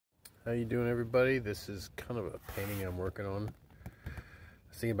How you doing, everybody? This is kind of a painting I'm working on. I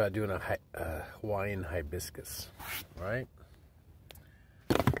was thinking about doing a Hawaiian hibiscus, right?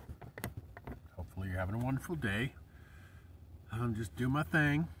 Hopefully you're having a wonderful day. I'm just doing my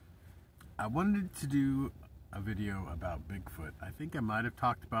thing. I wanted to do a video about Bigfoot. I think I might have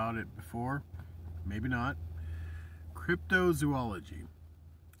talked about it before, maybe not. Cryptozoology.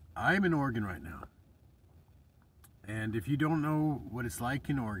 I'm in Oregon right now. And if you don't know what it's like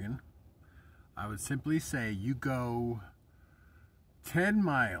in Oregon, I would simply say you go 10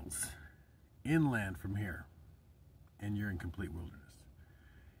 miles inland from here and you're in complete wilderness.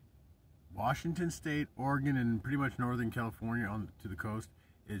 Washington State, Oregon, and pretty much Northern California on to the coast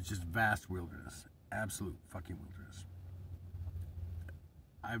is just vast wilderness. Absolute fucking wilderness.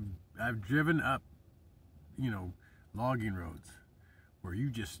 I've driven up, logging roads where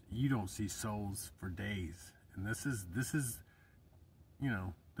you don't see souls for days. And this is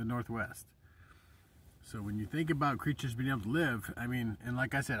the Northwest. So when you think about creatures being able to live, and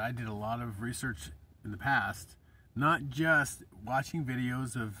like I said, I did a lot of research in the past, not just watching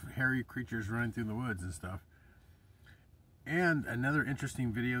videos of hairy creatures running through the woods and stuff. And another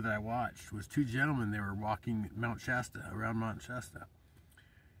interesting video that I watched was two gentlemen. They were walking around Mount Shasta.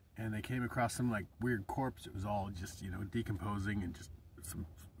 And they came across some like weird corpse. It was all just, decomposing and just some,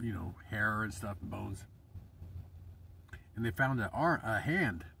 hair and stuff and bones. And they found a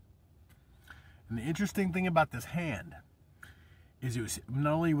hand. And the interesting thing about this hand is it was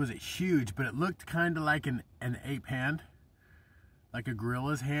not only was it huge, but it looked kind of like an ape hand, like a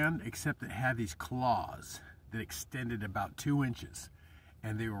gorilla's hand, except it had these claws that extended about 2 inches,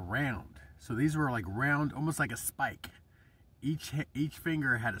 and they were round. So these were like round, almost like a spike. Each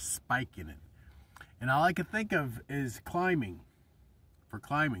finger had a spike in it. And all I could think of is climbing.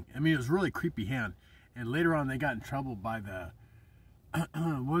 It was a really creepy hand. And later on, they got in trouble by the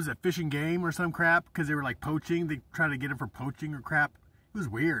what was it, Fish and Game or some crap, because they were like poaching. They tried to get him for poaching or crap. It was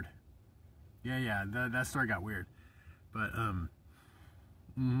weird. Yeah, that story got weird. But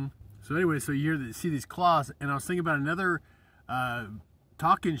so anyway, so you see these claws, and I was thinking about another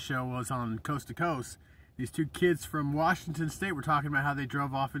talking show was on Coast to Coast. These two kids from Washington State were talking about how they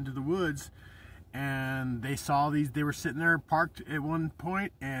drove off into the woods, and they saw these. They were sitting there parked at one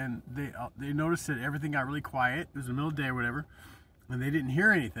point, and they noticed that everything got really quiet. It was the middle of the day or whatever. And they didn't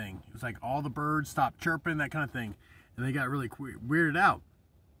hear anything. It was like all the birds stopped chirping, that kind of thing. And they got really weirded out.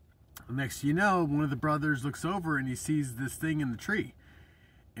 Next thing you know, one of the brothers looks over and he sees this thing in the tree.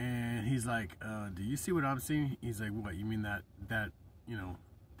 And he's like, do you see what I'm seeing? He's like, what, you mean that what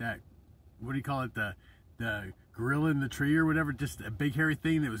do you call it? The gorilla in the tree or whatever, just a big hairy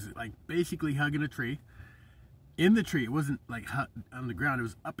thing that was like basically hugging a tree. In the tree, it wasn't like on the ground, it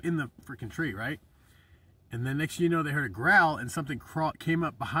was up in the freaking tree, right? And then next thing you know, they heard a growl and something came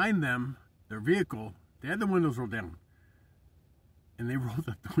up behind them, their vehicle. They had the windows rolled down. And they rolled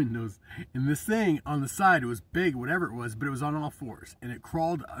up the windows. And this thing on the side, it was big, whatever it was, but it was on all fours. And it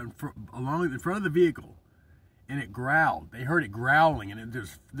crawled along in front of the vehicle. And it growled. They heard it growling. And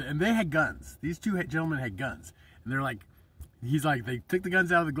they had guns. These two gentlemen had guns. And they're like, they took the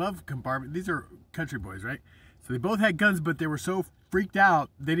guns out of the glove compartment. These are country boys, right? So they both had guns, but they were so freaked out,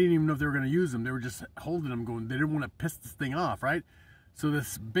 they didn't even know if they were going to use them. They were just holding them, going, they didn't want to piss this thing off, right? So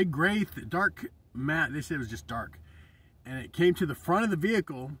this big gray, dark mat, they said it was just dark. And it came to the front of the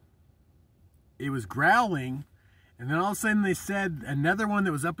vehicle. It was growling. And then all of a sudden they said another one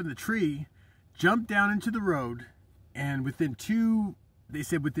that was up in the tree jumped down into the road. And within two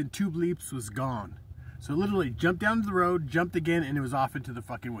bleeps was gone. So literally jumped down to the road, jumped again, and it was off into the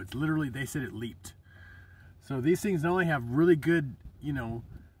fucking woods. Literally, they said it leaped. So these things not only have really good,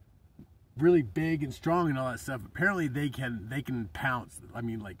 really big and strong and all that stuff, apparently they can pounce.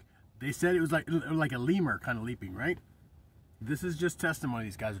 Like they said it was like a lemur kind of leaping, right? This is just testimony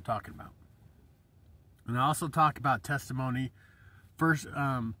these guys are talking about. And I also talk about testimony, first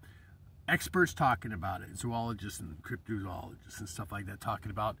experts talking about it, zoologists and cryptozoologists and stuff like that, talking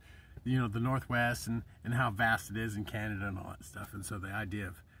about, the Northwest and how vast it is in Canada and all that stuff. And so the idea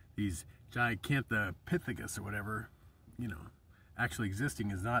of these Gigantopithecus or whatever, actually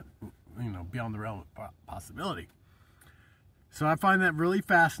existing is not, beyond the realm of possibility. So I find that really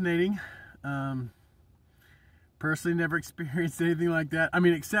fascinating. Personally, never experienced anything like that.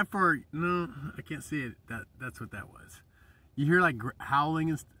 Except for, no, I can't see it. That's what that was. You hear like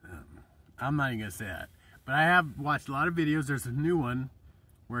howling and I'm not even gonna say that. But I have watched a lot of videos. There's a new one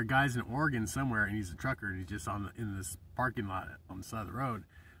where a guy's in Oregon somewhere and he's a trucker and he's just in this parking lot on the side of the road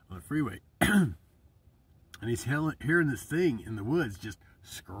on the freeway. And he's hearing this thing in the woods just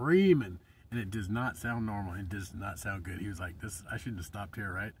screaming, and it does not sound normal. It does not sound good. He was like, I shouldn't have stopped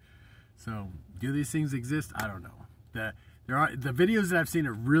here, right? So, do these things exist? I don't know. The videos that I've seen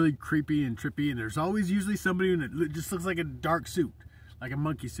are really creepy and trippy, and there's always usually somebody that just looks like a dark suit, like a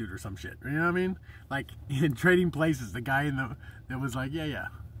monkey suit or some shit. You know what I mean? Like in Trading Places, the guy that was like, yeah.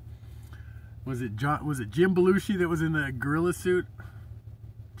 Was it Jim Belushi that was in the gorilla suit?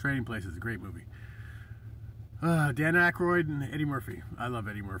 Trading Places, a great movie. Dan Aykroyd and Eddie Murphy. I love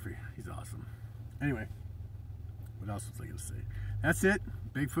Eddie Murphy. He's awesome. Anyway, what else was I going to say? That's it.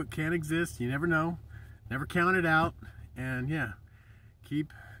 Bigfoot can't exist. You never know. Never count it out. And yeah,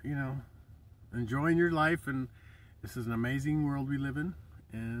 keep, enjoying your life. And this is an amazing world we live in.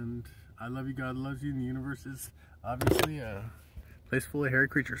 And I love you. God loves you. And the universe is obviously a place full of hairy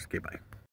creatures. Okay, bye.